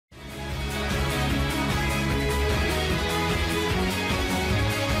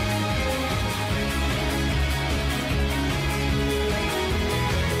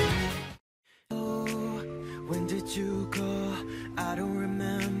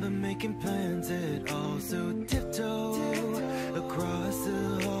making plans at all. So tiptoe across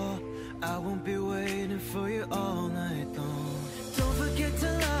the hall. I won't be waiting for you all night long. Don't forget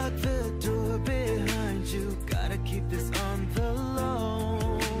to lock the door behind you. Gotta keep this on the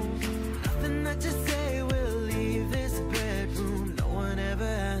low. Nothing that you say will leave this bedroom. No one ever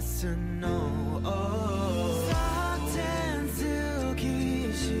has to know. Oh, soft and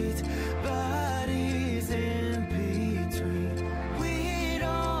silky sheets, bodies in between. We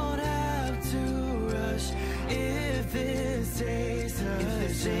don't have to rush if it stays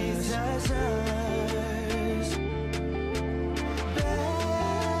hush, hush, hush.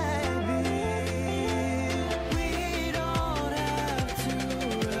 Baby, we don't have to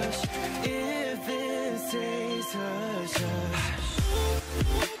rush if it stays hush, hush.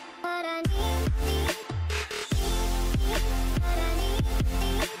 What I need,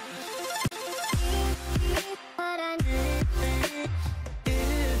 what I need.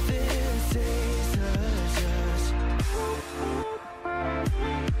 If it stays hush, hush.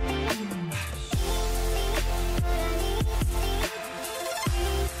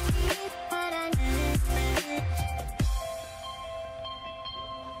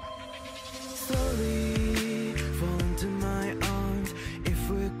 Slowly fall into my arms. If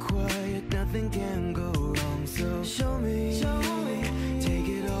we're quiet, nothing can go wrong. So show me, take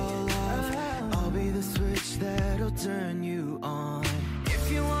it all off. I'll be the switch that'll turn you on.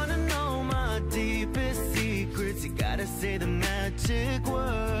 If you wanna know my deepest secrets, you gotta say the magic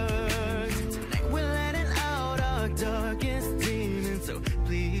words. Tonight we're letting out our darkest demons, so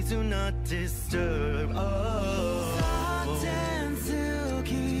please do not disturb. Oh, soft and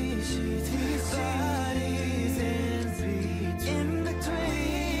silky sheets, bodies in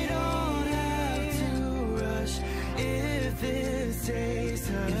between. Don't have to rush if it stays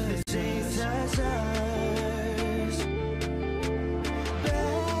hush, hush, hush.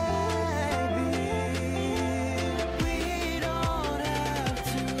 Baby, we don't have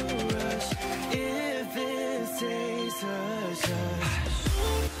to rush if it stays hush, hush.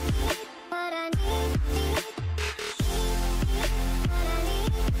 What I need,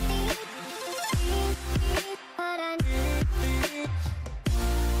 what I need.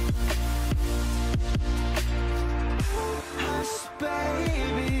 Hush,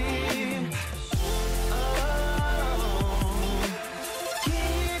 baby. Oh,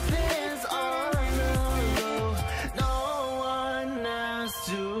 keep this on the low. No one has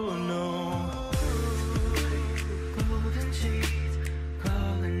to know. Golden sheets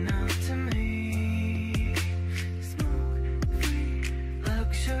calling out to me. Smoke-free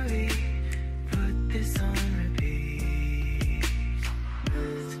luxury. Put this on repeat.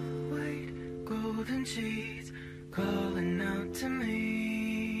 White golden sheets calling out to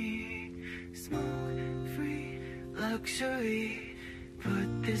me. Smoke-free luxury.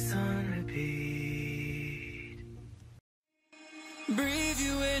 Put this on repeat. Breathe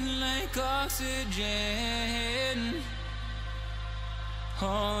you in like oxygen.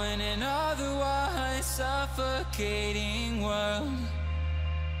 Oh, in an otherwise suffocating world,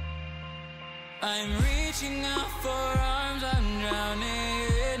 I'm reaching out for arms, I'm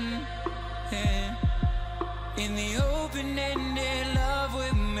drowning in the open-ended love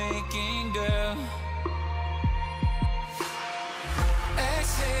we're making, girl.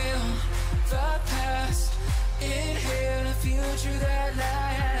 Exhale the past, inhale the future that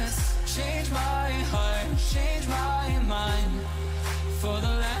lasts. Change my heart, change my mind. For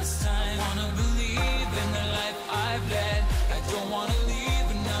the last time, wanna believe in the life I've led. I don't wanna leave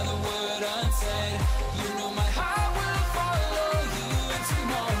another word unsaid. You know my heart will follow you in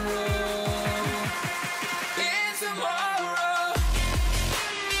tomorrow. In tomorrow.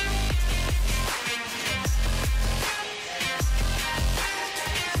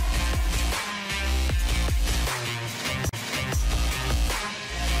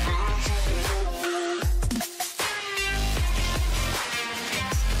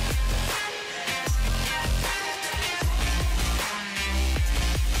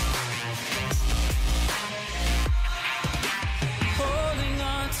 Holding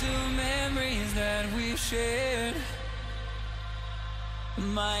on to memories that we've shared.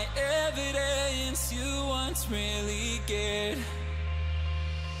 My evidence you once really cared.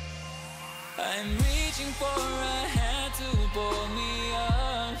 I'm reaching for a hand to pull me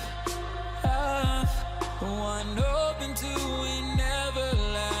up, up. One open to an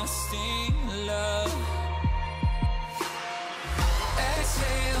everlasting love.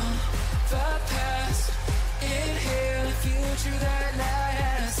 Exhale the past, inhale the future that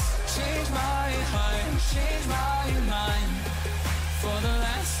lasts. Change my heart, change my mind. For the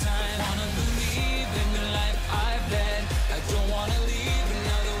last time, wanna believe in the life I've led. I don't wanna leave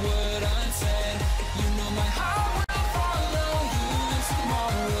another word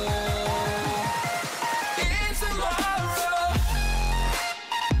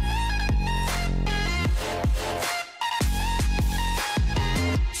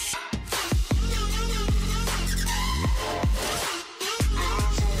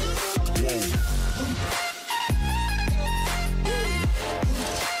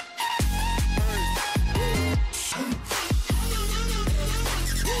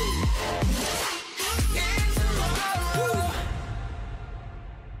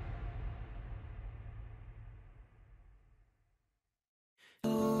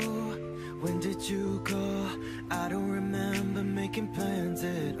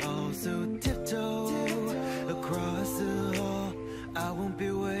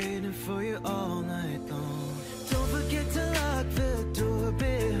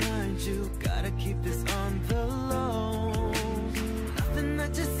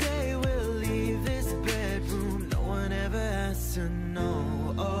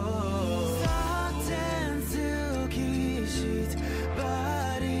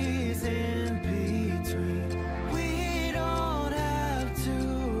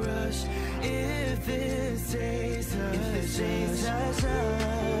this ain't just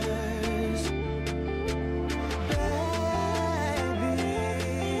us. Baby,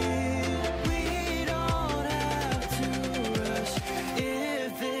 we don't have to rush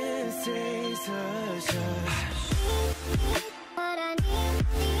if this takes us. What I need,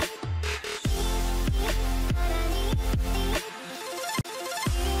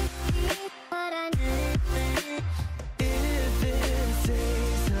 what I need. If this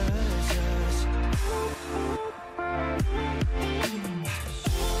takes us.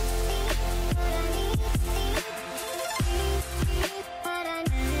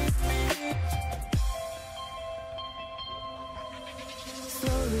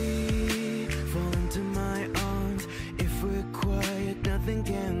 Slowly fall into my arms. If we're quiet, nothing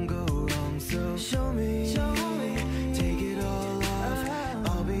can go wrong. So show me, take it all off.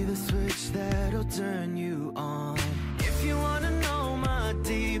 I'll be the switch that'll turn you on. If you wanna know my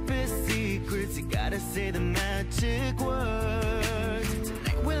deepest secrets, you gotta say the magic words.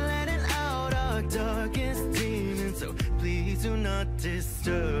 Tonight we're letting out our darkest demons, so please do not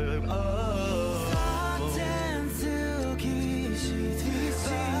disturb. Soft and silky sheets,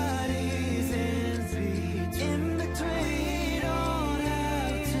 bodies in between. We don't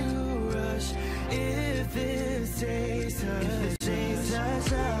have to rush if this takes us. Baby,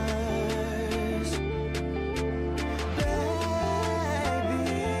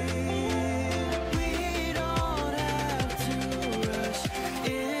 we don't have to rush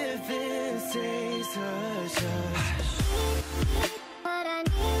if this takes us. What I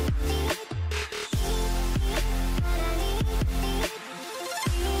need,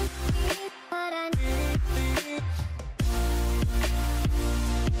 what I need.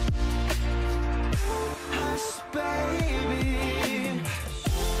 Hush, baby.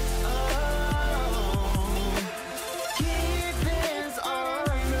 Oh, keep this on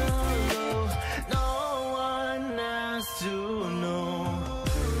the low. No one has to know.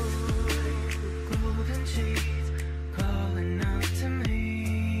 Golden sheets calling out to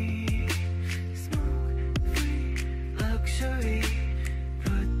me. Smoke-free luxury.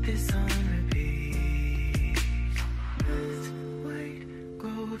 Put this on repeat. Let's wait.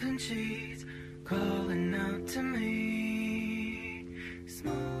 Golden sheets calling out to me.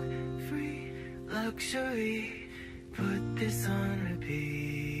 Smoke-free luxury. Put this on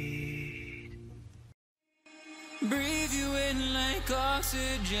repeat. Breathe you in like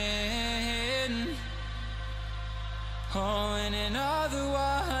oxygen. Oh, in an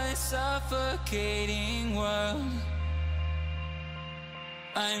otherwise suffocating world,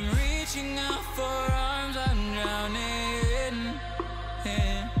 I'm reaching out for arms, I'm drowning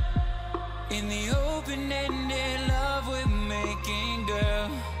in the open-ended